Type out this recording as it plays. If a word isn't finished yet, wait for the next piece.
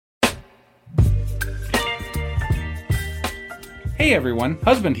Hey everyone,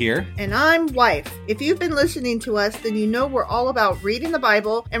 husband here. And I'm wife. If you've been listening to us, then you know we're all about reading the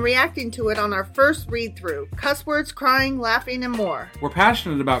Bible and reacting to it on our first read-through. Cuss words, crying, laughing, and more. We're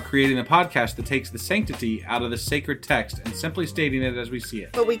passionate about creating a podcast that takes the sanctity out of the sacred text and simply stating it as we see it.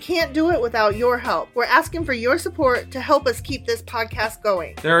 But we can't do it without your help. We're asking for your support to help us keep this podcast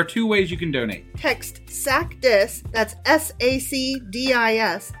going. There are two ways you can donate. Text SACDIS, that's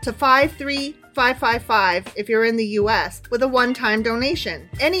SACDIS, to 53555 if you're in the U.S. with a one-time donation.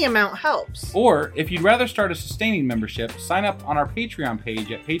 Any amount helps. Or, if you'd rather start a sustaining membership, sign up on our Patreon page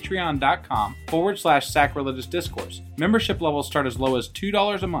at patreon.com/sacrilegious discourse. Membership levels start as low as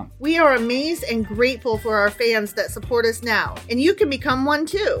 $2 a month. We are amazed and grateful for our fans that support us now, and you can become one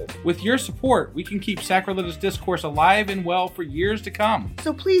too. With your support, we can keep Sacrilegious Discourse alive and well for years to come.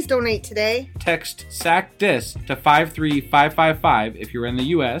 So please donate today. Text SACDIS to 53555 if you're in the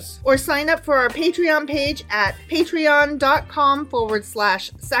U.S. Or sign up for our Patreon page at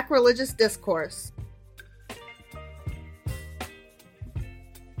patreon.com/sacrilegious discourse.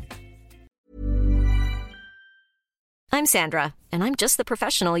 I'm Sandra, and I'm just the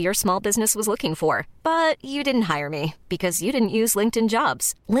professional your small business was looking for. But you didn't hire me because you didn't use LinkedIn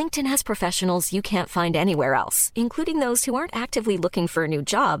Jobs. LinkedIn has professionals you can't find anywhere else, including those who aren't actively looking for a new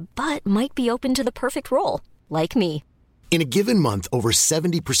job, but might be open to the perfect role, like me. In a given month, over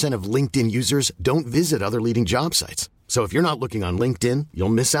 70% of LinkedIn users don't visit other leading job sites. So if you're not looking on LinkedIn, you'll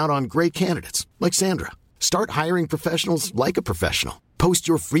miss out on great candidates like Sandra. Start hiring professionals like a professional. Post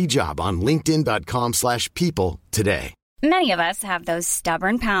your free job on linkedin.com/people today. Many of us have those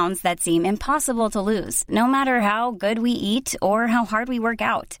stubborn pounds that seem impossible to lose, no matter how good we eat or how hard we work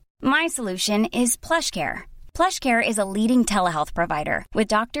out. My solution is PlushCare. PlushCare is a leading telehealth provider with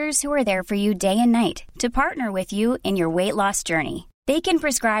doctors who are there for you day and night to partner with you in your weight loss journey. They can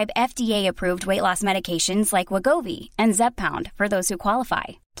prescribe FDA-approved weight loss medications like Wegovy and Zepbound for those who qualify.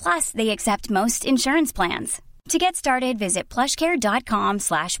 Plus, they accept most insurance plans. To get started, visit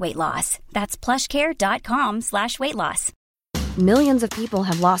plushcare.com/weightloss. That's plushcare.com/weightloss. Millions of people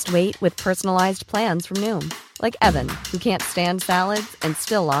have lost weight with personalized plans from Noom. Like Evan, who can't stand salads and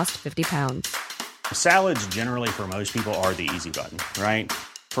still lost 50 pounds. Salads generally for most people are the easy button, right?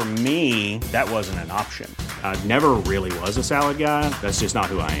 For me, that wasn't an option. I never really was a salad guy. That's just not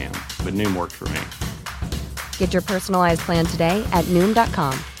who I am. But Noom worked for me. Get your personalized plan today at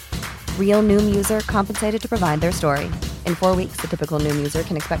Noom.com. Real Noom user compensated to provide their story. In 4 weeks, the typical Noom user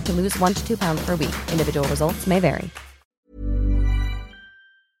can expect to lose 1 to 2 pounds per week. Individual results may vary.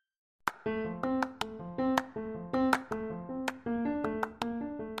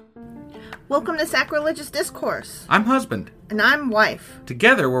 Welcome to Sacrilegious Discourse. I'm husband. And I'm wife.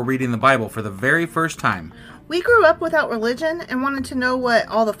 Together, we're reading the Bible for the very first time. We grew up without religion and wanted to know what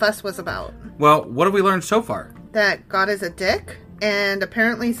all the fuss was about. Well, what have we learned so far? That God is a dick, and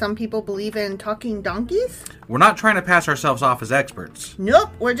apparently some people believe in talking donkeys? We're not trying to pass ourselves off as experts. Nope,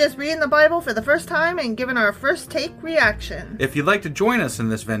 we're just reading the Bible for the first time and giving our first take reaction. If you'd like to join us in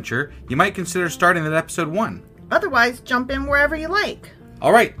this venture, you might consider starting at episode 1. Otherwise, jump in wherever you like.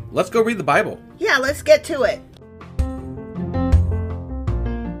 All right, let's go read the Bible. Yeah, let's get to it.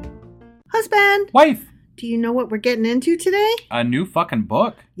 Husband! Wife! Do you know what we're getting into today? A new fucking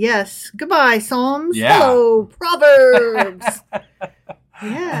book. Yes. Goodbye, Psalms. Yeah. Hello, Proverbs.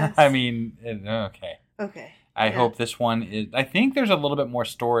 Yes. I mean, okay. Okay. I hope this one is... I think there's a little bit more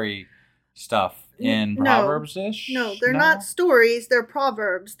story stuff in Proverbs-ish. No, they're not stories. They're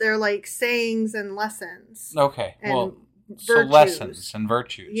proverbs. They're like sayings and lessons. Okay. And well, virtues. So lessons and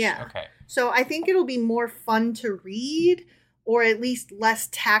virtues. Yeah. Okay. So I think it'll be more fun to read, or at least less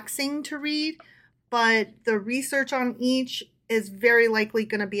taxing to read. But the research on each is very likely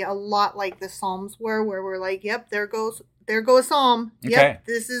going to be a lot like the Psalms were, where we're like, yep, there goes a Psalm. Okay. Yep,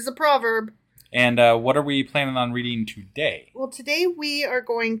 this is a proverb. And what are we planning on reading today? Well, today we are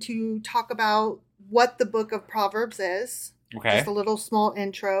going to talk about what the book of Proverbs is. Okay. Just a little small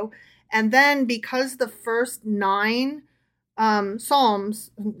intro. And then because the first 9 the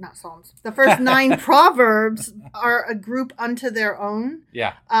first 9 Proverbs are a group unto their own.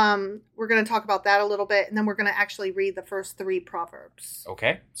 Yeah. We're going to talk about that a little bit, and then we're going to actually read the first 3 Proverbs.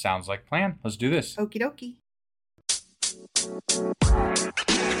 Okay. Sounds like a plan. Let's do this. Okie dokie.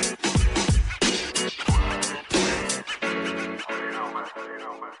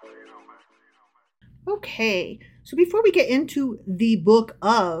 Okay, so before we get into the book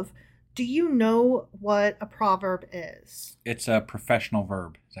of, do you know what a proverb is? It's a professional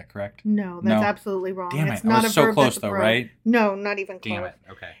verb. Is that correct? No, that's absolutely wrong. Damn it. It's not I was a so verb close that's a though, verb. right? No, not even close. Damn it.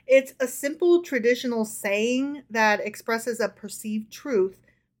 Okay. It's a simple traditional saying that expresses a perceived truth,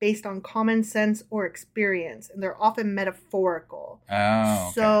 based on common sense or experience, and they're often metaphorical. Oh,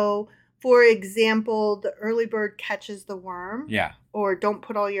 okay. So, for example, the early bird catches the worm. Yeah. Or don't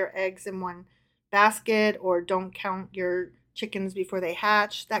put all your eggs in one basket, or don't count your chickens before they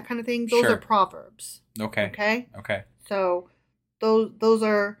hatch, that kind of thing. Those Sure. are proverbs. Okay. So those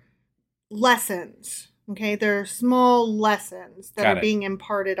are lessons. Okay, they're small lessons that are being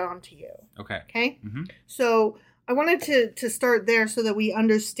imparted onto you. Okay. Mm-hmm. So I wanted to start there so that we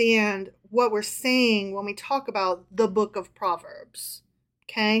understand what we're saying when we talk about the book of Proverbs.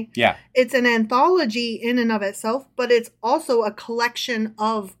 Okay. Yeah. It's an anthology in and of itself, but it's also a collection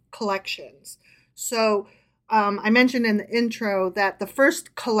of collections. So I mentioned in the intro that the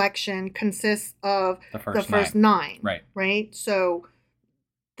first collection consists of the first nine. Right. Right. So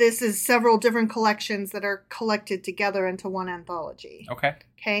this is several different collections that are collected together into one anthology. Okay.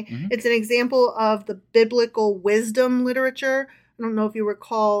 Mm-hmm. It's an example of the biblical wisdom literature. I don't know if you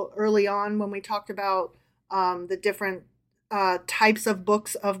recall early on when we talked about the different types of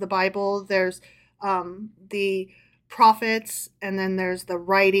books of the Bible. There's the prophets, and then there's the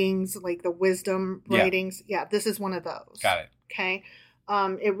writings, like the wisdom writings. Yeah, this is one of those. Got it. Okay.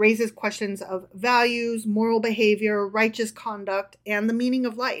 It raises questions of values, moral behavior, righteous conduct, and the meaning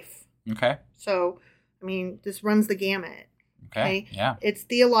of life. Okay. So, I mean, this runs the gamut. Okay. Yeah. Its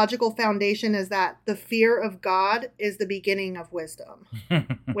theological foundation is that the fear of God is the beginning of wisdom,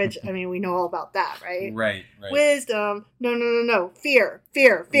 which, I mean, we know all about that, right? Right. Wisdom. No. Fear.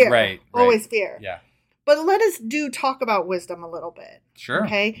 Right. Always fear. Yeah. But let us talk about wisdom a little bit. Sure.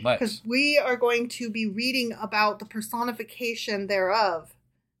 Okay? Because we are going to be reading about the personification thereof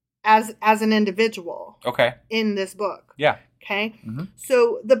as an individual. Okay. In this book. Yeah. Okay? Mm-hmm.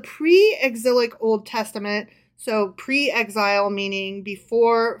 So the pre-exilic Old Testament, so pre-exile meaning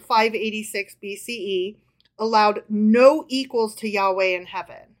before 586 BCE, allowed no equals to Yahweh in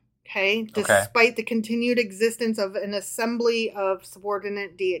heaven. Okay? Despite the continued existence of an assembly of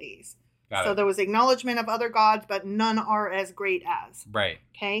subordinate deities. So there was acknowledgement of other gods, but none are as great as. Right.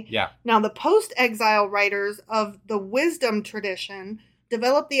 Okay? Yeah. Now, the post-exile writers of the wisdom tradition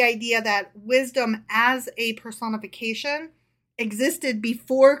developed the idea that wisdom as a personification existed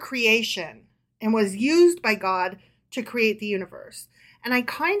before creation and was used by God to create the universe. And I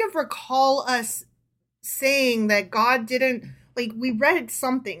kind of recall us saying that God didn't, like, we read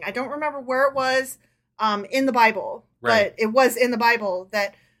something. I don't remember where it was in the Bible, but it was in the Bible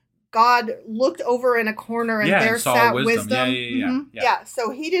that God looked over in a corner and there sat wisdom. Yeah.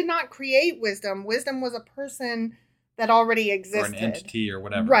 So he did not create wisdom. Wisdom was a person that already existed. Or an entity or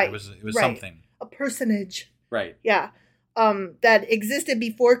whatever. Right. It was something. A personage. Right. Yeah. That existed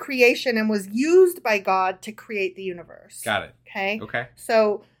before creation and was used by God to create the universe. Got it. Okay.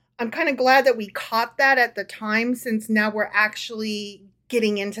 So I'm kind of glad that we caught that at the time, since now we're actually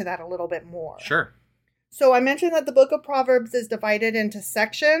getting into that a little bit more. Sure. So I mentioned that the book of Proverbs is divided into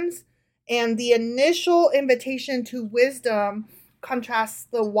sections, and the initial invitation to wisdom contrasts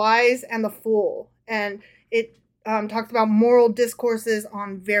the wise and the fool. And it talks about moral discourses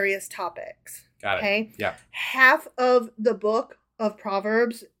on various topics. Got it. Okay? Yeah. Half of the book of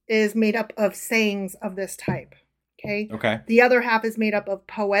Proverbs is made up of sayings of this type. Okay. The other half is made up of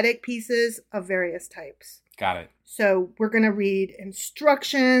poetic pieces of various types. Got it. So we're going to read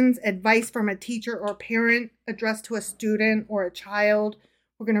instructions, advice from a teacher or parent addressed to a student or a child.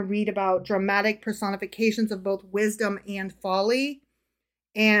 We're going to read about dramatic personifications of both wisdom and folly.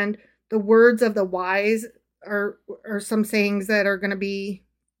 And the words of the wise are some sayings that are going to be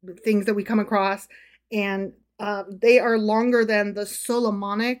things that we come across. And they are longer than the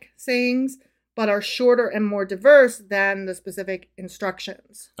Solomonic sayings, but are shorter and more diverse than the specific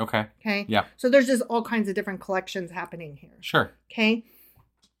instructions. Okay. Yeah. So there's just all kinds of different collections happening here. Sure. Okay.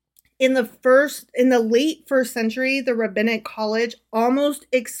 In the late first century, the Rabbinic College almost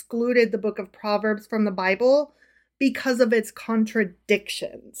excluded the book of Proverbs from the Bible because of its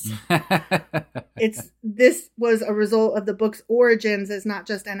contradictions. This was a result of the book's origins as not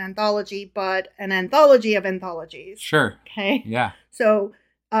just an anthology, but an anthology of anthologies. Sure. Okay. Yeah. So,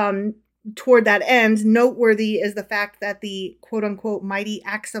 toward that end, noteworthy is the fact that the quote-unquote mighty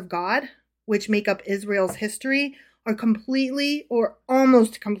acts of God, which make up Israel's history, are completely or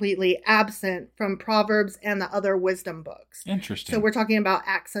almost completely absent from Proverbs and the other wisdom books. Interesting. So we're talking about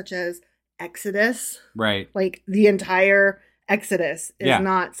acts such as Exodus. Right. Like the entire Exodus is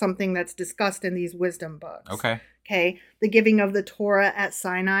not something that's discussed in these wisdom books. Okay. The giving of the Torah at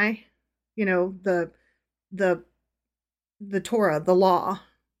Sinai, the Torah, the law.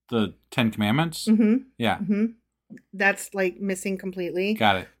 The 10 Commandments? Mm-hmm. Yeah. Mm-hmm. That's like missing completely.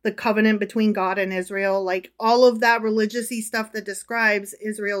 Got it. The covenant between God and Israel, like all of that religious-y stuff that describes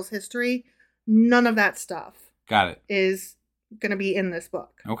Israel's history, none of that stuff Got it. is going to be in this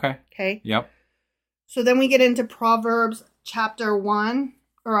book. Okay. Okay? Yep. So then we get into Proverbs chapter 1,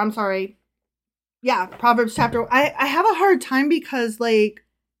 or I'm sorry. Yeah, Proverbs chapter. I have a hard time because like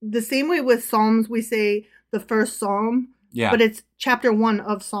the same way with Psalms, we say the first Psalm, but it's chapter 1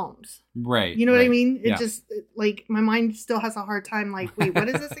 of Psalms. Right. You know what I right. mean? It Yeah. just like my mind still has a hard time. Like, wait, what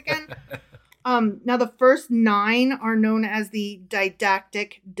is this again? Now the first 9 are known as the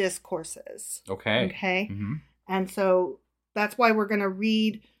didactic discourses. Okay. Okay. Mm-hmm. And so that's why we're going to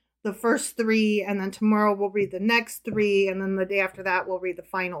read the first 3, and then tomorrow we'll read the next 3, and then the day after that we'll read the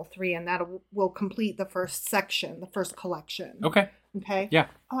final 3, and that will complete the first section, the first collection. Okay. Okay? Yeah.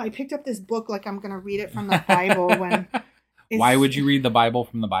 Oh, I picked up this book like I'm going to read it from the Bible when... Why would you read the Bible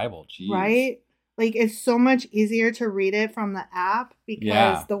from the Bible? Jeez. Right? Like, it's so much easier to read it from the app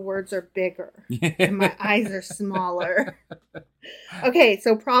because the words are bigger and my eyes are smaller. Okay,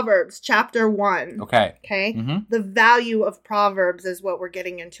 so Proverbs chapter 1. Okay. Okay? Mm-hmm. The value of Proverbs is what we're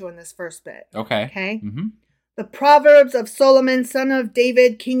getting into in this first bit. Okay. Okay? Mm-hmm. The Proverbs of Solomon, son of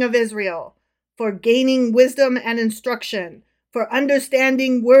David, king of Israel, for gaining wisdom and instruction, for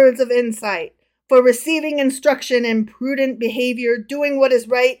understanding words of insight, for receiving instruction in prudent behavior, doing what is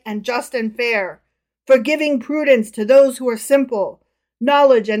right and just and fair, for giving prudence to those who are simple,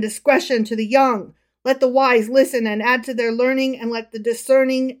 knowledge and discretion to the young. Let the wise listen and add to their learning, and let the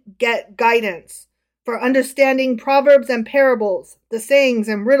discerning get guidance, for understanding proverbs and parables, the sayings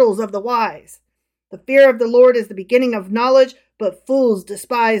and riddles of the wise. The fear of the Lord is the beginning of knowledge, but fools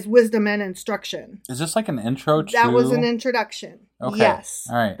despise wisdom and instruction. Is this like an intro to... That was an introduction. Okay. Yes.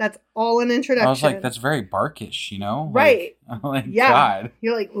 All right. That's all an introduction. I was like, that's very barkish, you know? Right. Like Yeah. God.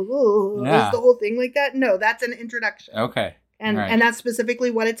 You're like, ooh, Yeah. is the whole thing like that? No, that's an introduction. Okay. And All right. and that's specifically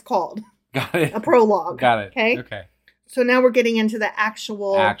what it's called. Got it. A prologue. Got it. Okay. Okay. So now we're getting into the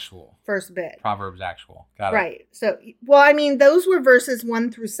actual first bit. Proverbs actual. Got it. Right. So, well, I mean, those were verses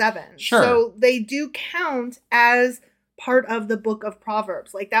 1 through 7. Sure. So they do count as part of the book of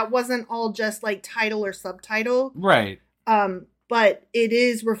Proverbs. Like that wasn't all just like title or subtitle. Right. But it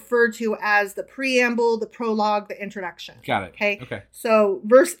is referred to as the preamble, the prologue, the introduction. Got it. Okay. Okay. So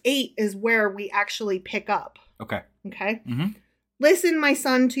verse 8 is where we actually pick up. Okay. Okay. Mm-hmm. Listen, my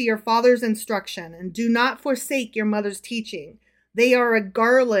son, to your father's instruction, and do not forsake your mother's teaching. They are a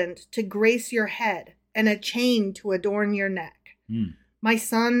garland to grace your head and a chain to adorn your neck. Mm. My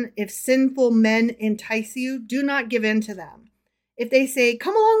son, if sinful men entice you, do not give in to them. If they say,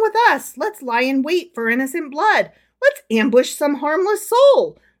 come along with us, let's lie in wait for innocent blood. Let's ambush some harmless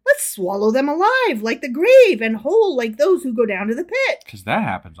soul. Let's swallow them alive like the grave and whole like those who go down to the pit. Because that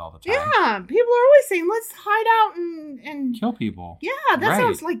happens all the time. Yeah, people are always saying, let's hide out and Kill people. Yeah, that Right.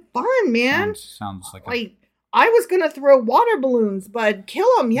 sounds like fun, man. Sounds like like I was going to throw water balloons, but kill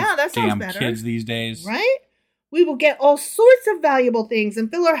them. Yeah, that sounds damn better. kids these days. Right? We will get all sorts of valuable things and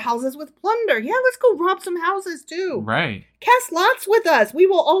fill our houses with plunder. Yeah, let's go rob some houses too. Right. Cast lots with us. We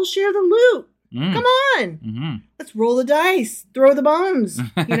will all share the loot. Mm. Come on. Mm-hmm. Let's roll the dice. Throw the bones.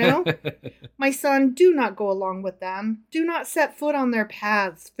 You know? My son, do not go along with them. Do not set foot on their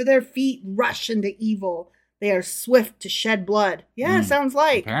paths, for their feet rush into evil. They are swift to shed blood. Yeah, sounds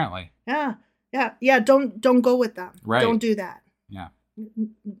like. Apparently. Yeah. Don't go with them. Right. Don't do that. Yeah.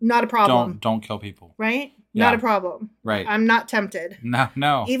 Not a problem. Don't kill people. Right? Yeah. Not a problem. Right. I'm not tempted.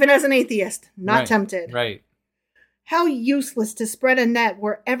 No. Even as an atheist, not Right. tempted. Right. How useless to spread a net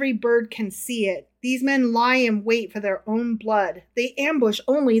where every bird can see it. These men lie in wait for their own blood. They ambush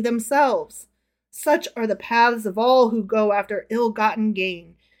only themselves. Such are the paths of all who go after ill-gotten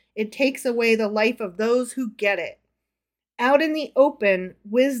gain. It takes away the life of those who get it. Out in the open,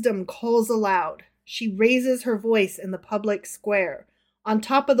 wisdom calls aloud. She raises her voice in the public square. On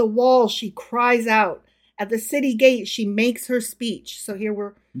top of the wall, she cries out. At the city gate, she makes her speech. So here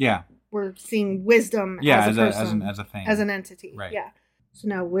we're seeing wisdom as a person, as a thing. as an entity. Right. Yeah. So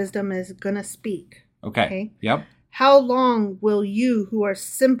now wisdom is going to speak. Okay. Yep. How long will you who are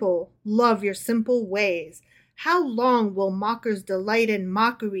simple love your simple ways? How long will mockers delight in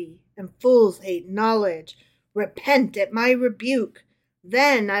mockery and fools hate knowledge? Repent at my rebuke.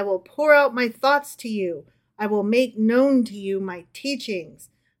 Then I will pour out my thoughts to you. I will make known to you my teachings.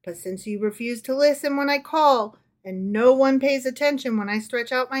 But since you refuse to listen when I call, and no one pays attention when I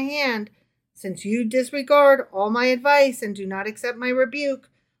stretch out my hand, since you disregard all my advice and do not accept my rebuke,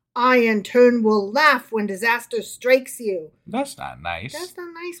 I in turn will laugh when disaster strikes you. That's not nice. That's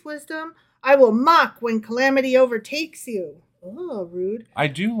not nice, wisdom. I will mock when calamity overtakes you. Oh, rude. I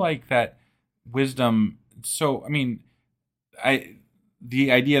do like that wisdom So, I mean,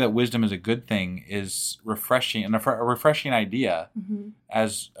 the idea that wisdom is a good thing is refreshing, and a refreshing idea,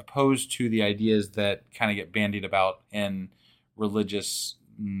 as opposed to the ideas that kind of get bandied about in religious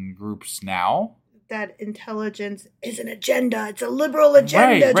groups now. That intelligence is an agenda. It's a liberal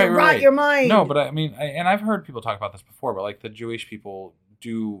agenda to rot your mind. No, but I mean, and I've heard people talk about this before, but like the Jewish people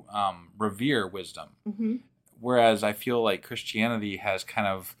do revere wisdom. Whereas I feel like Christianity has kind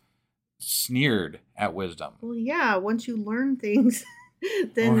of sneered at wisdom. Well, yeah, once you learn things,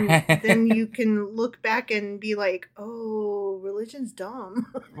 then you can look back and be like, oh, religion's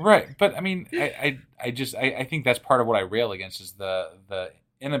dumb. Right. But I mean, I think that's part of what I rail against is the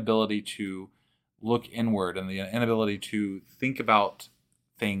inability to look inward and the inability to think about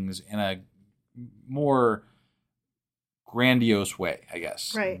things in a more grandiose way, I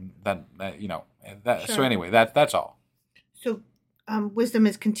guess. Right. Sure. So anyway, that's all. So wisdom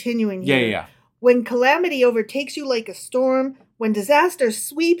is continuing here. Yeah. When calamity overtakes you like a storm, when disaster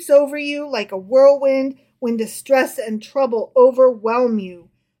sweeps over you like a whirlwind, when distress and trouble overwhelm you,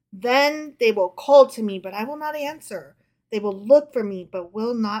 then they will call to me, but I will not answer. They will look for me, but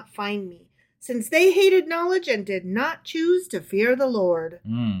will not find me, since they hated knowledge and did not choose to fear the Lord.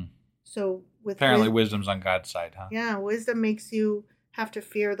 So apparently wisdom's on God's side, huh? Yeah, wisdom makes you have to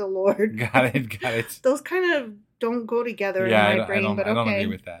fear the Lord. Got it. Those kind of don't go together in my brain, but okay. I don't agree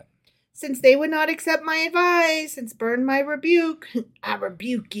with that. Since they would not accept my advice and spurn my rebuke, I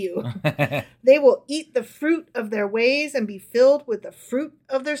rebuke you. They will eat the fruit of their ways and be filled with the fruit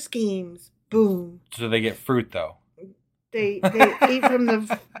of their schemes. Boom. So they get fruit, though. They ate from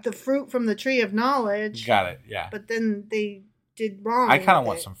the fruit from the tree of knowledge. Got it, yeah. But then they did wrong. I kind of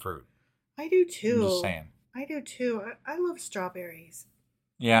want some fruit. I do too. I'm just saying. I do too. I love strawberries.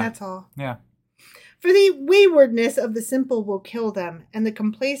 Yeah. That's all. Yeah. For the waywardness of the simple will kill them, and the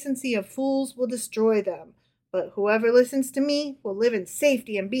complacency of fools will destroy them. But whoever listens to me will live in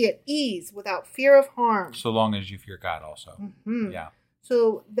safety and be at ease without fear of harm. So long as you fear God also. Yeah.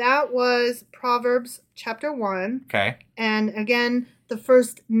 So that was Proverbs chapter 1. Okay. And again, the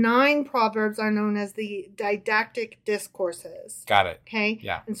first 9 Proverbs are known as the didactic discourses. Got it. Okay.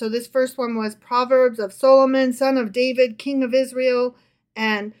 Yeah. And so this first one was Proverbs of Solomon, son of David, king of Israel.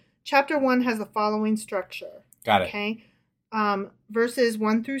 And chapter 1 has the following structure. Got it. Okay. Verses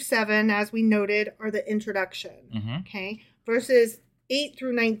 1 through 7, as we noted, are the introduction. Okay. Verses 8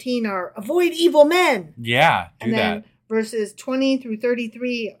 through 19 are avoid evil men. Yeah. And then verses 20 through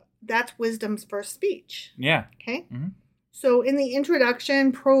 33, that's wisdom's first speech. Yeah. Okay. So in the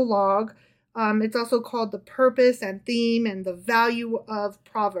introduction, prologue, it's also called the purpose and theme and the value of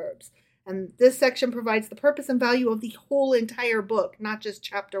Proverbs. And this section provides the purpose and value of the whole entire book, not just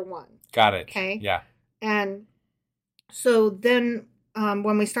chapter 1. Got it. Okay. Yeah. And so then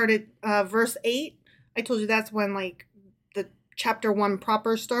when we started verse 8, I told you that's when like the chapter 1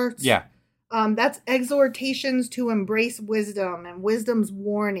 proper starts. Yeah. That's exhortations to embrace wisdom and wisdom's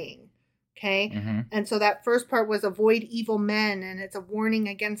warning. Okay. And so that first part was avoid evil men, and it's a warning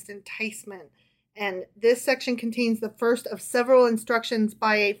against enticement. And this section contains the first of several instructions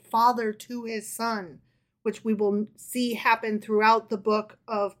by a father to his son, which we will see happen throughout the book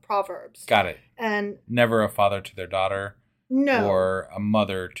of Proverbs. Got it. And never a father to their daughter. No. Or a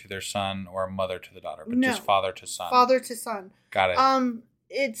mother to their son, or a mother to the daughter, but just father to son. Father to son. Got it.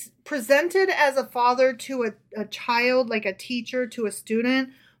 It's presented as a father to a child, like a teacher to a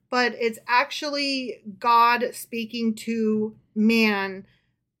student, but it's actually God speaking to man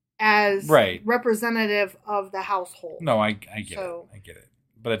as representative of the household. No, I get it. I get it.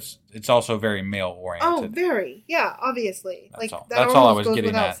 But it's also very male oriented. Oh, very. Yeah, obviously. That's all. That's all I was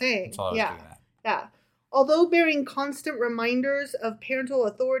getting at. Saying. That's all I was getting at. Yeah. Although bearing constant reminders of parental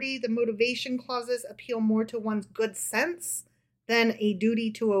authority, the motivation clauses appeal more to one's good sense than a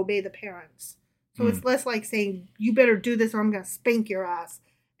duty to obey the parents. So it's less like saying, you better do this or I'm going to spank your ass.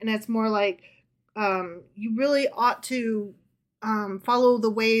 And it's more like, you really ought to follow the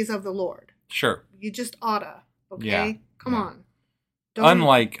ways of the Lord. Sure. You just oughta. Okay? Yeah. Come on.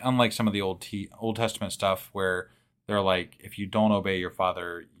 Unlike some of the Old Testament stuff where they're like, if you don't obey your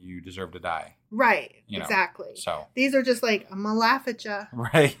father, you deserve to die. Right. Exactly. So these are just like, I'm going to laugh at you.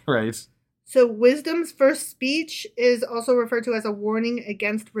 Right. So wisdom's first speech is also referred to as a warning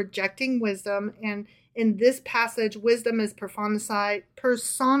against rejecting wisdom. And in this passage, wisdom is personified,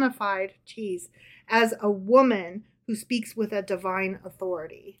 as a woman who speaks with a divine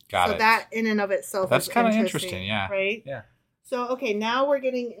authority. Got it. So that in and of itself that's is kind of interesting, yeah. Right? Yeah. So, okay, now we're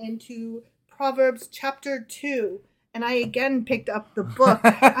getting into Proverbs chapter 2. And I again picked up the book.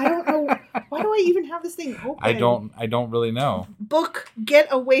 I don't know. Why Why do I even have this thing open? I don't really know. Book, get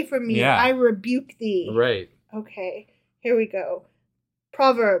away from me. Yeah. I rebuke thee. Right. Okay, here we go.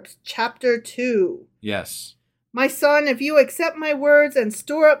 Proverbs chapter 2. Yes. My son, if you accept my words and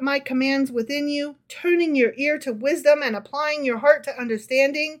store up my commands within you, turning your ear to wisdom and applying your heart to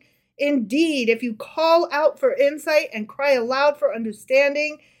understanding, indeed, if you call out for insight and cry aloud for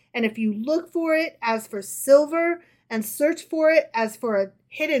understanding, and if you look for it as for silver and search for it as for a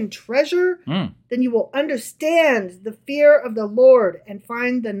hidden treasure, then you will understand the fear of the Lord and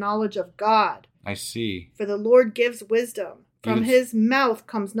find the knowledge of God. I see. For the Lord gives wisdom. From his mouth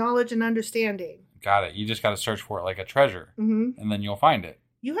comes knowledge and understanding. Got it. You just got to search for it like a treasure, and then you'll find it.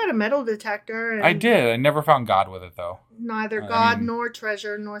 You had a metal detector. And I did. I never found God with it, though. Neither God nor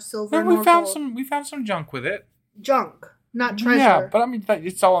treasure nor silver we nor found gold. We found some junk with it. Junk, not treasure. Yeah, but I mean,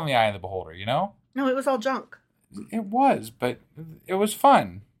 it's all in the eye of the beholder, you know? No, it was all junk. It was, but it was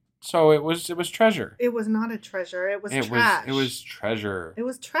fun. So it was treasure. It was not a treasure. It was trash. It was treasure. It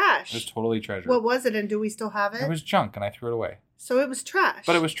was trash. It was totally treasure. What was it, and do we still have it? It was junk, and I threw it away. So it was trash.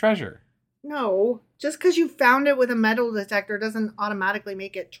 But it was treasure. No, just because you found it with a metal detector doesn't automatically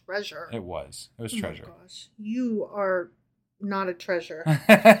make it treasure. It was. It was treasure. Oh my gosh, you are not a treasure.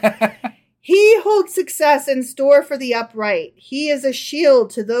 He holds success in store for the upright. He is a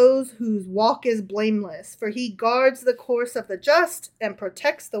shield to those whose walk is blameless, for he guards the course of the just and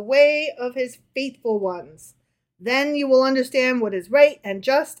protects the way of his faithful ones. Then you will understand what is right and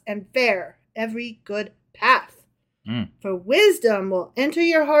just and fair, every good path. For wisdom will enter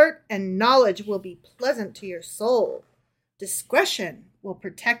your heart, and knowledge will be pleasant to your soul. Discretion will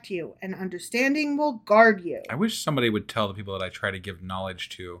protect you, and understanding will guard you. I wish somebody would tell the people that I try to give knowledge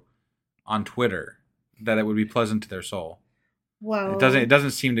to on Twitter that it would be pleasant to their soul. Well, it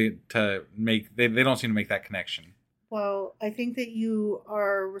doesn't seem to make they don't seem to make that connection. Well, I think that you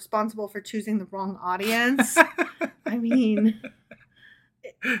are responsible for choosing the wrong audience. I mean,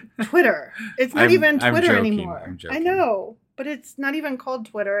 Twitter. It's not even Twitter anymore. I'm joking. I know, but it's not even called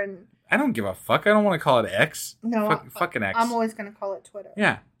Twitter. And I don't give a fuck. I don't want to call it X. No, fucking X. I'm always going to call it Twitter.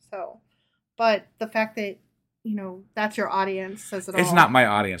 Yeah. So, but the fact that, that's your audience says it all. It's not my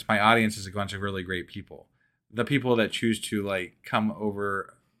audience. My audience is a bunch of really great people. The people that choose to come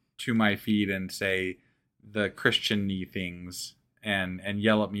over to my feed and say the Christian-y things and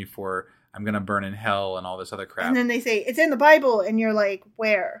yell at me for I'm going to burn in hell and all this other crap. And then they say, it's in the Bible. And you're like,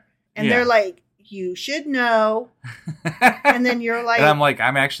 where? And they're like, you should know. And then you're like... And I'm like,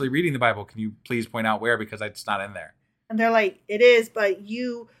 I'm actually reading the Bible. Can you please point out where? Because it's not in there. And they're like, it is, but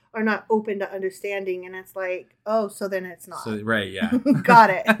you are not open to understanding. And it's like, oh, so then it's not. So, right, yeah.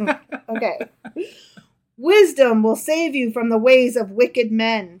 Got it. Okay. Wisdom will save you from the ways of wicked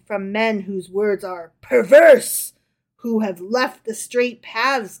men, from men whose words are perverse, who have left the straight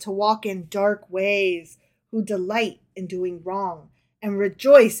paths to walk in dark ways, who delight in doing wrong, and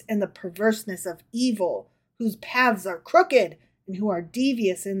rejoice in the perverseness of evil, whose paths are crooked, and who are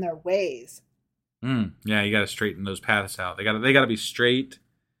devious in their ways. Yeah, you got to straighten those paths out. They got to be straight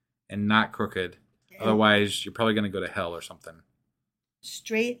and not crooked. Otherwise, you're probably going to go to hell or something.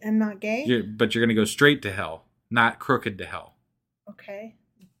 Straight and not gay? But you're going to go straight to hell, not crooked to hell. Okay.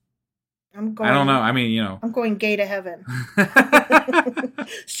 I don't know. I mean, I'm going gay to heaven.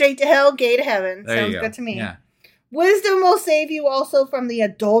 Straight to hell, gay to heaven. There Sounds you go. good to me. Yeah. Wisdom will save you also from the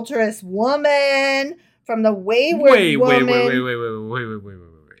adulterous woman, from the wayward woman. Wait.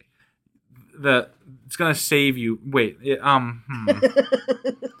 It's gonna save you. Wait.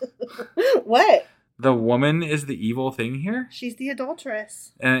 What? The woman is the evil thing here. She's the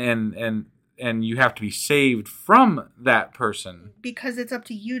adulteress. And you have to be saved from that person. Because it's up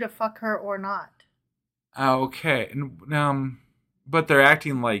to you to fuck her or not. Okay. But they're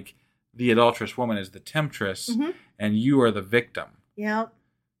acting like the adulterous woman is the temptress, and you are the victim. Yep.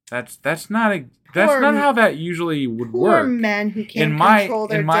 That's not how that usually would work. Poor men who can't control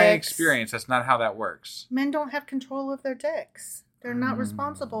their dicks. In my experience, that's not how that works. Men don't have control of their dicks. They're not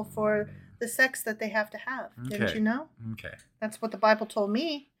responsible for the sex that they have to have. Okay. Didn't you know? Okay. That's what the Bible told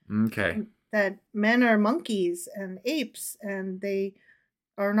me. Okay. That men are monkeys and apes, and they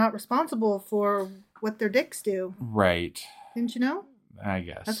are not responsible for what their dicks do. Right. Didn't you know? I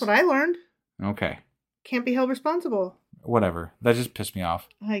guess. That's what I learned. Okay. Can't be held responsible. Whatever. That just pissed me off.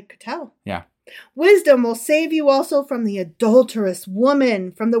 I could tell. Yeah. Wisdom will save you also from the adulterous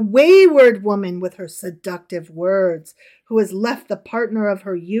woman, from the wayward woman with her seductive words, who has left the partner of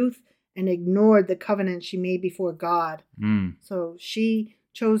her youth and ignored the covenant she made before God. So she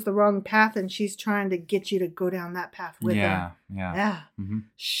chose the wrong path and she's trying to get you to go down that path with her. Yeah. Mm-hmm.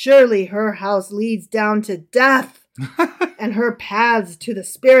 Surely her house leads down to death and her paths to the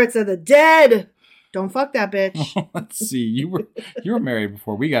spirits of the dead. Don't fuck that bitch. Well, let's see. You were married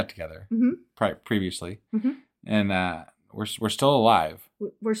before we got together, previously, and we're still alive.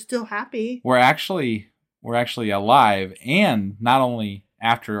 We're still happy. We're actually alive, and not only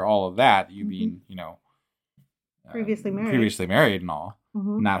after all of that, you being previously married and all,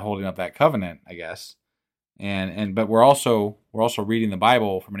 not holding up that covenant, I guess, but we're also reading the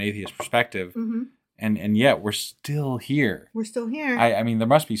Bible from an atheist perspective. And yet we're still here. We're still here. I mean, there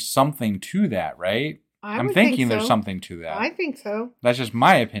must be something to that, right? I'm thinking there's something to that. I think so. That's just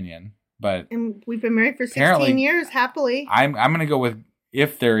my opinion. And we've been married for 16 years, happily. I'm going to go with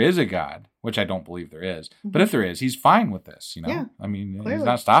if there is a God, which I don't believe there is. But if there is, he's fine with this, Yeah, I mean, clearly. He's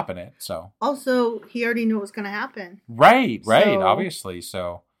not stopping it. So also, he already knew it was going to happen. Right, obviously.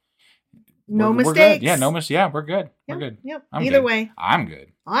 So no mistakes. We're good. Yeah, no mistakes. Yeah, we're good. Yep, we're good. Yep. Either way. I'm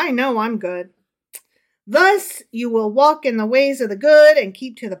good. I know I'm good. Thus you will walk in the ways of the good and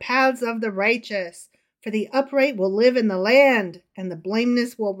keep to the paths of the righteous. For the upright will live in the land, and the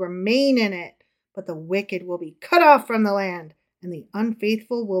blameless will remain in it. But the wicked will be cut off from the land, and the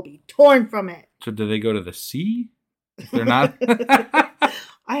unfaithful will be torn from it. So do they go to the sea? If they're not...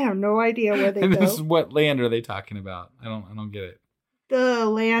 I have no idea where they go. What land are they talking about? I don't get it. The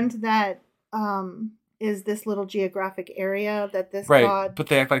land that... is this little geographic area that this right, God... but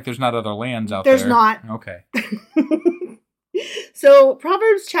they act like there's not other lands out there. There's not. Okay. So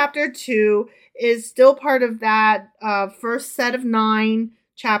Proverbs chapter 2 is still part of that first set of 9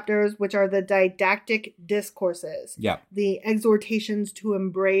 chapters, which are the didactic discourses. Yeah. The exhortations to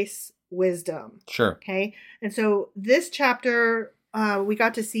embrace wisdom. Sure. Okay. And so this chapter... we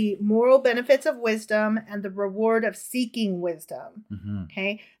got to see moral benefits of wisdom and the reward of seeking wisdom.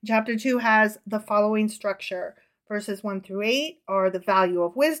 Okay. Chapter 2 has the following structure. Verses 1 through 8 are the value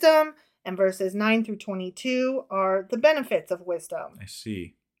of wisdom, and verses 9 through 22 are the benefits of wisdom. I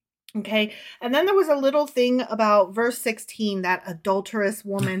see. Okay. And then there was a little thing about verse 16, that adulterous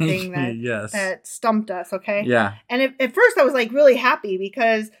woman thing that, yes. that stumped us. Okay. Yeah. And at first I was like really happy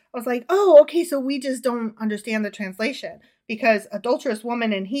because I was like, oh, okay. So we just don't understand the translation. Because adulterous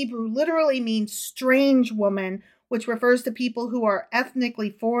woman in Hebrew literally means strange woman, which refers to people who are ethnically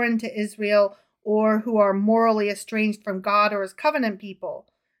foreign to Israel or who are morally estranged from God or his covenant people.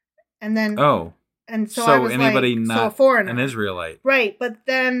 And then and so I was anybody like, not so a foreigner, an Israelite, right? But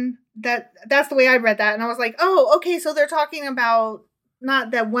then that's the way I read that, and I was like, oh, okay, so they're talking about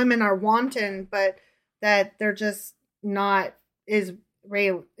not that women are wanton, but that they're just not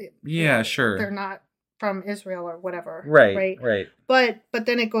Israel. Yeah, sure. They're not from Israel or whatever. Right. But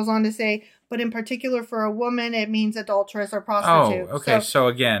then it goes on to say, but in particular for a woman, it means adulteress or prostitute. Oh, okay. So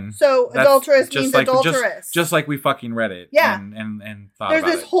again, adulteress means like, adulteress. Just like we fucking read it. Yeah. And thought There's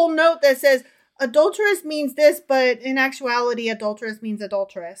about this whole note that says adulteress means this, but in actuality, adulteress means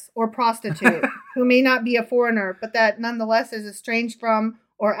adulteress or prostitute who may not be a foreigner, but that nonetheless is estranged from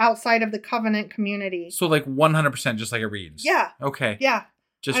or outside of the covenant community. So like 100% just like it reads. Yeah. Okay. Yeah.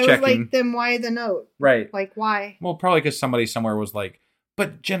 Just I checking. was like, then why the note? Right. Like, why? Well, probably because somebody somewhere was like,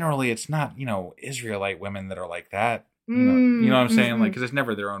 but generally it's not, Israelite women that are like that. You know what I'm saying? Like, because it's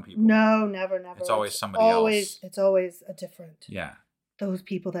never their own people. No, never. It's always somebody else. It's always a different. Yeah. Those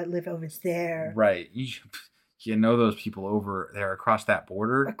people that live over there. Right. You know those people over there across that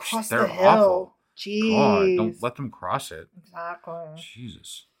border? Across They're the hill. awful. Jeez. God, don't let them cross it. Exactly.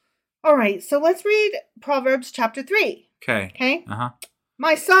 Jesus. All right, so let's read Proverbs chapter 3. Okay. Uh-huh.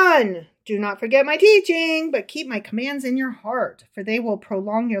 My son, do not forget my teaching, but keep my commands in your heart, for they will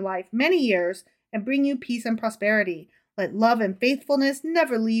prolong your life many years and bring you peace and prosperity. Let love and faithfulness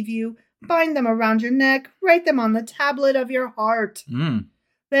never leave you. Bind them around your neck. Write them on the tablet of your heart.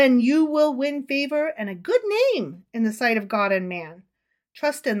 Then you will win favor and a good name in the sight of God and man.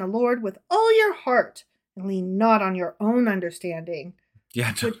 Trust in the Lord with all your heart and lean not on your own understanding.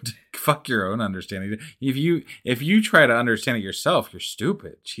 Yeah, fuck your own understanding. If you try to understand it yourself, you're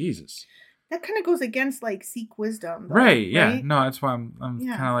stupid. Jesus. That kind of goes against like seek wisdom. Though, right, yeah. Right? No, that's why I'm kind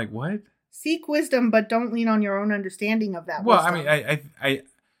of like, what? Seek wisdom, but don't lean on your own understanding of that wisdom. Well, I mean,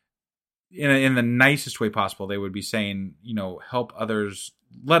 in the nicest way possible, they would be saying, help others,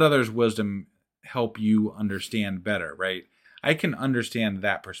 let others' wisdom help you understand better, right? I can understand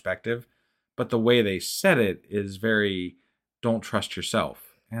that perspective, but the way they said it is very, don't trust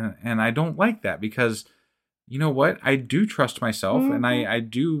yourself. And I don't like that because, you know what? I do trust myself and I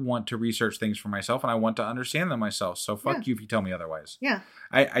do want to research things for myself and I want to understand them myself. So fuck you if you tell me otherwise. Yeah.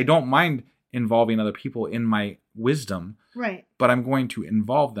 I don't mind involving other people in my wisdom. Right. But I'm going to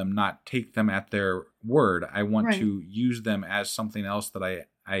involve them, not take them at their word. I want Right. to use them as something else that I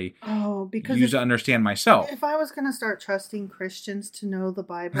because use to understand myself. If I was going to start trusting Christians to know the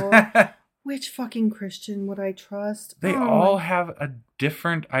Bible, which fucking Christian would I trust? They all have a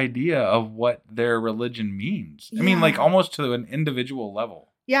different idea of what their religion means. Yeah. I mean, like almost to an individual level.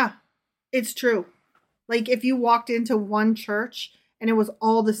 Yeah, it's true. Like if you walked into one church and it was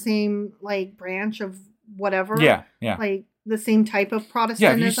all the same like branch of whatever. Yeah. Like the same type of Yeah,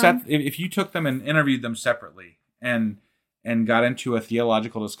 Protestantism. if you took them and interviewed them separately and got into a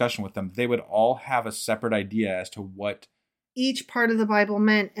theological discussion with them, they would all have a separate idea as to what each part of the Bible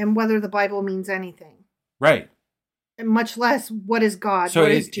meant and whether the Bible means anything. Right. And much less what is God, So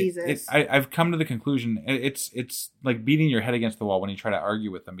what is Jesus. I've come to the conclusion it's like beating your head against the wall when you try to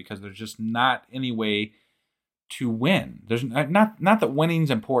argue with them, because there's just not any way to win. There's not that winning's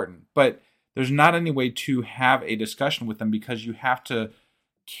important, but there's not any way to have a discussion with them, because you have to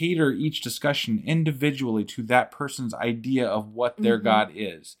cater each discussion individually to that person's idea of what their God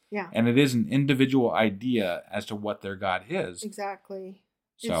is. Yeah. And it is an individual idea as to what their God is. Exactly.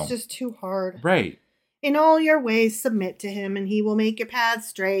 So, it's just too hard. Right. In all your ways, submit to him, and he will make your paths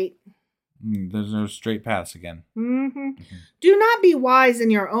straight. There's no straight paths again. Do not be wise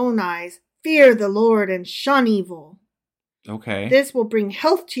in your own eyes. Fear the Lord and shun evil. Okay. This will bring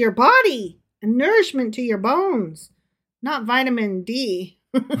health to your body and nourishment to your bones. Not vitamin D.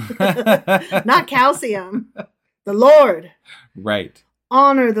 Not calcium. The Lord. Right.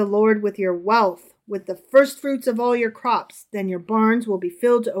 Honor the Lord with your wealth, with the first fruits of all your crops. Then your barns will be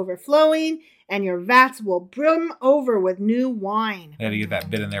filled to overflowing, and your vats will brim over with new wine. They had to get that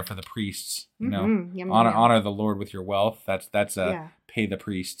bit in there for the priests. You know, Yum, honor yum. honor the Lord with your wealth. That's Yeah. pay the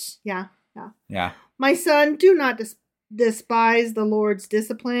priests. Yeah. Yeah. My son, do not despise the Lord's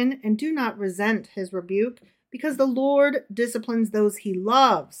discipline, and do not resent his rebuke, because the Lord disciplines those he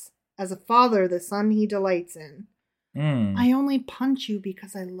loves, as a father the son he delights in. I only punch you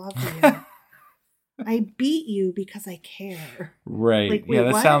because I love you. I beat you because I care. Right. Like, wait, yeah,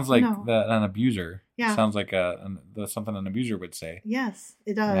 that what? sounds like No. an abuser. Yeah. Sounds like something an abuser would say. Yes,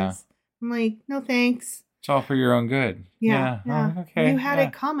 it does. Yeah. I'm like, no thanks. It's all for your own good. Yeah. Oh, okay. You had yeah.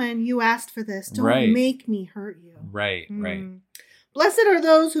 it coming. You asked for this. Don't Right. make me hurt you. Right. Right. Blessed are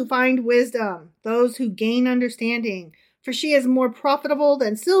those who find wisdom, those who gain understanding, for she is more profitable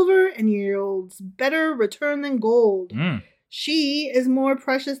than silver and yields better return than gold. She is more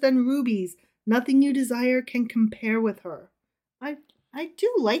precious than rubies. Nothing you desire can compare with her. I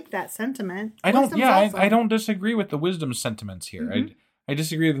do like that sentiment. I don't. Wisdom's Yeah, awesome. I don't disagree with the wisdom sentiments here. I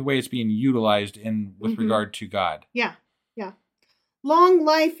disagree with the way it's being utilized with regard to God. Yeah. Long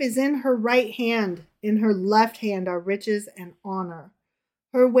life is in her right hand. In her left hand are riches and honor.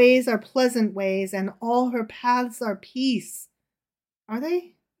 Her ways are pleasant ways, and all her paths are peace. Are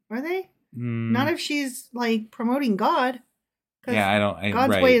they? Not if she's like promoting God. 'Cause Yeah, I don't.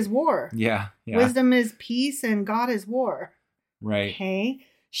 God's right. way is war. Yeah. Wisdom is peace, and God is war. Right. Okay.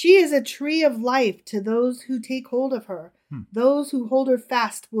 She is a tree of life to those who take hold of her. Those who hold her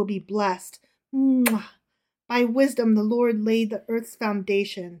fast will be blessed. Mwah. By wisdom the Lord laid the earth's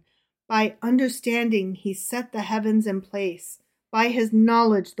foundation. By understanding he set the heavens in place. By his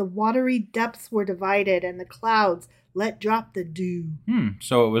knowledge the watery depths were divided, and the clouds let drop the dew.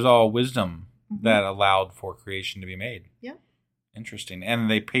 So it was all wisdom that allowed for creation to be made. Yeah. Interesting. And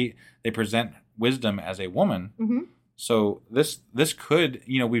they present wisdom as a woman. So this could,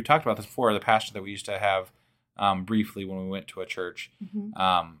 we've talked about this before. The pastor that we used to have briefly when we went to a church,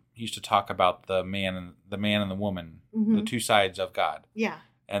 he used to talk about the man and the woman, the two sides of God. Yeah.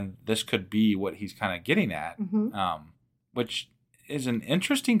 And this could be what he's kind of getting at, which is an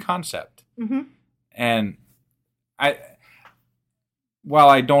interesting concept. And while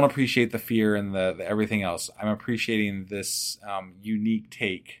I don't appreciate the fear and the everything else, I'm appreciating this unique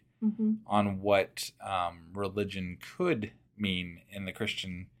take on what religion could mean in the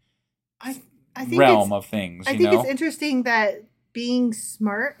Christian I think realm of things. I think it's interesting that being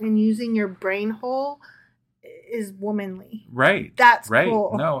smart and using your brain hole is womanly. Right. That's right.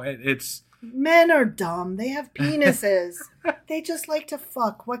 cool. No, it's... Men are dumb. They have penises. They just like to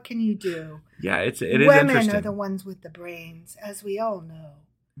fuck. What can you do? Yeah, it is Women interesting. are the ones with the brains, as we all know.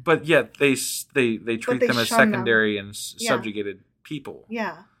 But yet they treat them as shun secondary them. and subjugated people.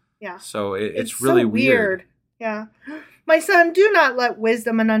 Yeah. So it's so really weird. Yeah. My son, do not let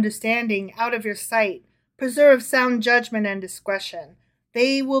wisdom and understanding out of your sight. Preserve sound judgment and discretion.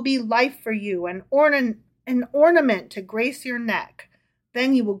 They will be life for you, an ornament to grace your neck.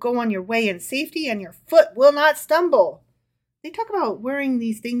 Then you will go on your way in safety, and your foot will not stumble. They talk about wearing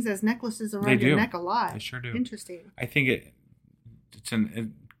these things as necklaces around your neck a lot. They sure do. Interesting. I think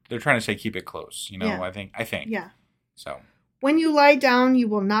they're trying to say keep it close. Yeah. I think. Yeah. So. When you lie down, you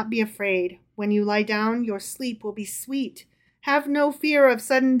will not be afraid. When you lie down, your sleep will be sweet. Have no fear of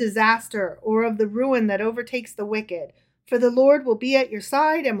sudden disaster or of the ruin that overtakes the wicked. For the Lord will be at your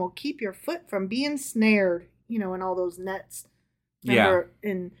side and will keep your foot from being snared. In all those nets. Remember,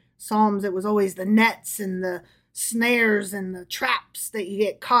 in Psalms, it was always the nets and the snares and the traps that you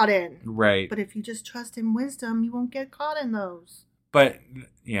get caught in. Right. But if you just trust in wisdom, you won't get caught in those. But,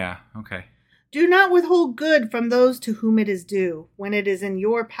 yeah, okay. Do not withhold good from those to whom it is due, when it is in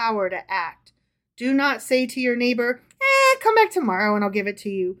your power to act. Do not say to your neighbor, come back tomorrow and I'll give it to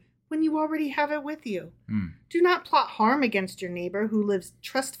you, when you already have it with you. Do not plot harm against your neighbor who lives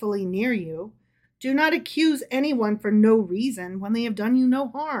trustfully near you. Do not accuse anyone for no reason when they have done you no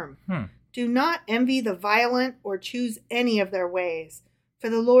harm. Do not envy the violent or choose any of their ways. For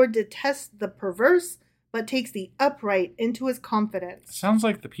the Lord detests the perverse, but takes the upright into his confidence. Sounds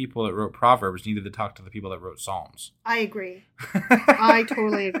like the people that wrote Proverbs needed to talk to the people that wrote Psalms. I agree. I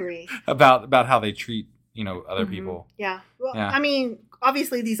totally agree. About how they treat, other people. Yeah. Well, yeah. I mean,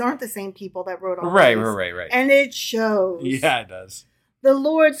 obviously these aren't the same people that wrote all Right. And it shows. Yeah, it does. The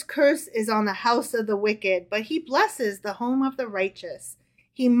Lord's curse is on the house of the wicked, but he blesses the home of the righteous.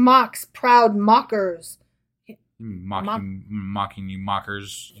 He mocks proud mockers. Mocking you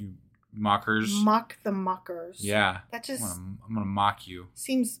mockers. You mockers. Mock the mockers. Yeah. That just... I'm going to mock you.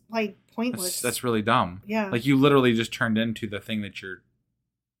 Seems like pointless. That's really dumb. Yeah. Like you literally just turned into the thing that you're...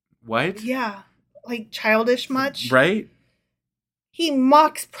 What? Yeah. Like childish much. Right? He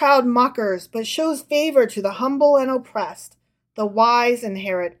mocks proud mockers, but shows favor to the humble and oppressed. The wise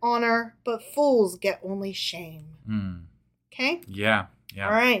inherit honor, but fools get only shame. Okay? Yeah.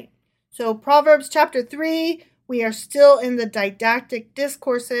 All right. So Proverbs chapter 3, we are still in the didactic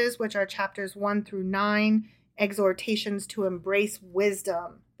discourses, which are chapters 1 through 9, exhortations to embrace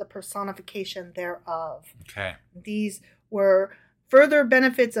wisdom, the personification thereof. Okay. These were further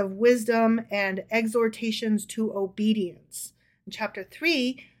benefits of wisdom and exhortations to obedience. And chapter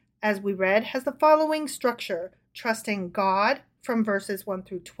 3, as we read, has the following structure: trusting God from verses 1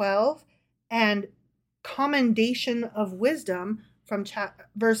 through 12, and commendation of wisdom from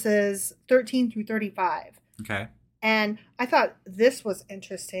verses 13 through 35. Okay. And I thought this was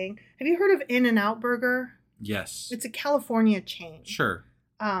interesting. Have you heard of In-N-Out Burger? Yes. It's a California chain. Sure.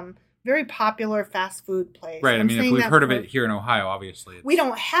 Very popular fast food place. Right. I mean, if we've heard of it here in Ohio, obviously. We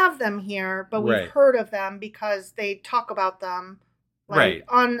don't have them here, but we've heard of them because they talk about them.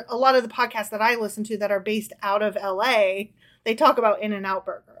 On a lot of the podcasts that I listen to that are based out of LA, they talk about In-N-Out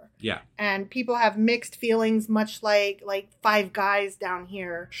Burger. Yeah. And people have mixed feelings, much like Five Guys down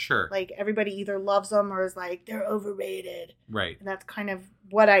here. Sure. Like everybody either loves them or is like, they're overrated. Right. And that's kind of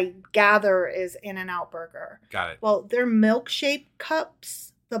what I gather is In-N-Out Burger. Got it. Well, their milkshake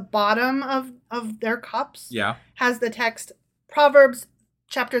cups, the bottom of their cups has the text Proverbs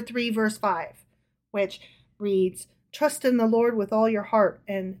chapter 3, verse 5, which reads, "Trust in the Lord with all your heart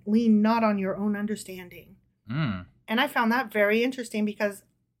and lean not on your own understanding." And I found that very interesting because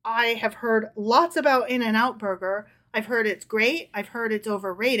I have heard lots about In-N-Out Burger. I've heard it's great. I've heard it's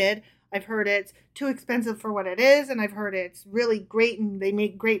overrated. I've heard it's too expensive for what it is. And I've heard it's really great and they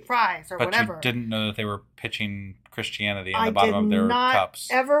make great fries or whatever. But you didn't know that they were pitching Christianity in the bottom of their cups.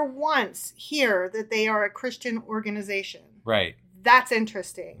 I did not ever once hear that they are a Christian organization. Right. That's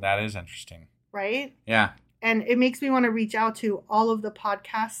interesting. That is interesting. Right? Yeah. And it makes me want to reach out to all of the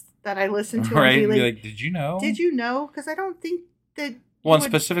podcasts that I listen to. Right. And be like, did you know? Did you know? Because I don't think that... Well, and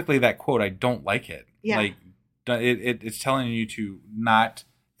specifically that quote, I don't like it. Yeah. Like, it's telling you to not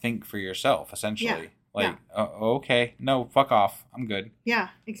think for yourself, essentially. Yeah. Okay. No, fuck off. I'm good. Yeah,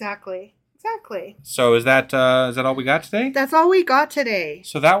 exactly. So is that all we got today? That's all we got today.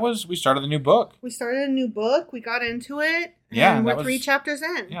 So we started the new book. We started a new book. We got into it. Yeah. And we're 3 chapters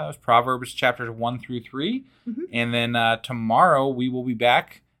in. Yeah, that was Proverbs chapters 1 through 3. Mm-hmm. And then tomorrow we will be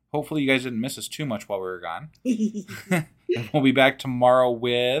back. Hopefully you guys didn't miss us too much while we were gone. We'll be back tomorrow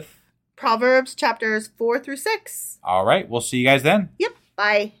with Proverbs chapters 4 through 6. All right. We'll see you guys then. Yep.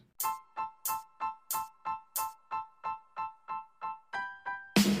 Bye.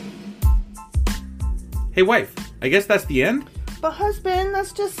 Hey, wife. I guess that's the end? But husband,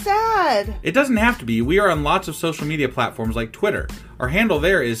 that's just sad. It doesn't have to be. We are on lots of social media platforms like Twitter. Our handle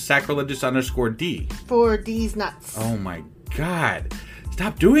there is sacrilegious_D. For D's nuts. Oh my God.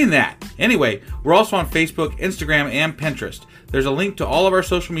 Stop doing that. Anyway, we're also on Facebook, Instagram, and Pinterest. There's a link to all of our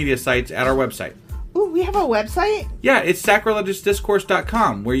social media sites at our website. Ooh, we have a website? Yeah, it's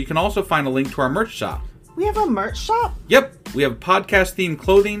sacrilegiousdiscourse.com, where you can also find a link to our merch shop. We have a merch shop? Yep. We have podcast-themed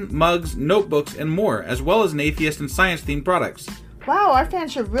clothing, mugs, notebooks, and more, as well as an atheist and science-themed products. Wow, our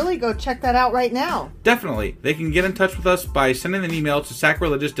fans should really go check that out right now. Definitely. They can get in touch with us by sending an email to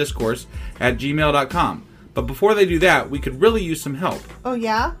sacrilegiousdiscourse@gmail.com. But before they do that, we could really use some help. Oh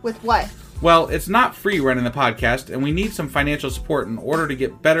yeah? With what? Well, it's not free running the podcast, and we need some financial support in order to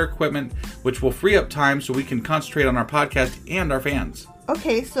get better equipment, which will free up time so we can concentrate on our podcast and our fans.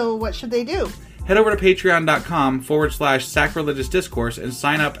 Okay, so what should they do? Head over to patreon.com/sacrilegiousdiscourse and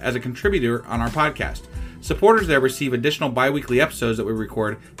sign up as a contributor on our podcast. Supporters there receive additional bi-weekly episodes that we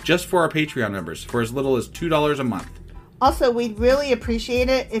record just for our Patreon members for as little as $2 a month. Also, we'd really appreciate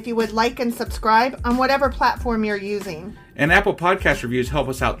it if you would like and subscribe on whatever platform you're using. And Apple Podcast reviews help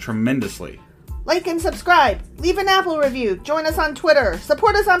us out tremendously. Like and subscribe, leave an Apple review, join us on Twitter,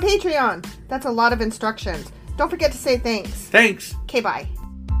 support us on Patreon. That's a lot of instructions. Don't forget to say thanks. Thanks. Okay, bye.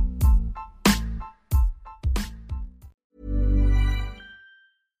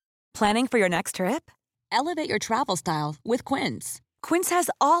 Planning for your next trip? Elevate your travel style with Quince. Quince has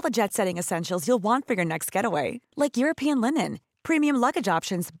all the jet-setting essentials you'll want for your next getaway, like European linen, premium luggage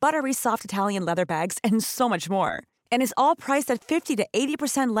options, buttery soft Italian leather bags, and so much more. And is all priced at 50 to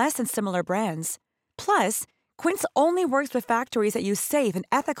 80% less than similar brands. Plus, Quince only works with factories that use safe and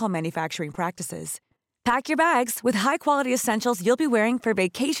ethical manufacturing practices. Pack your bags with high-quality essentials you'll be wearing for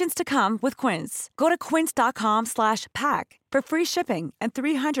vacations to come with Quince. Go to quince.com/pack for free shipping and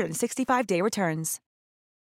 365-day returns.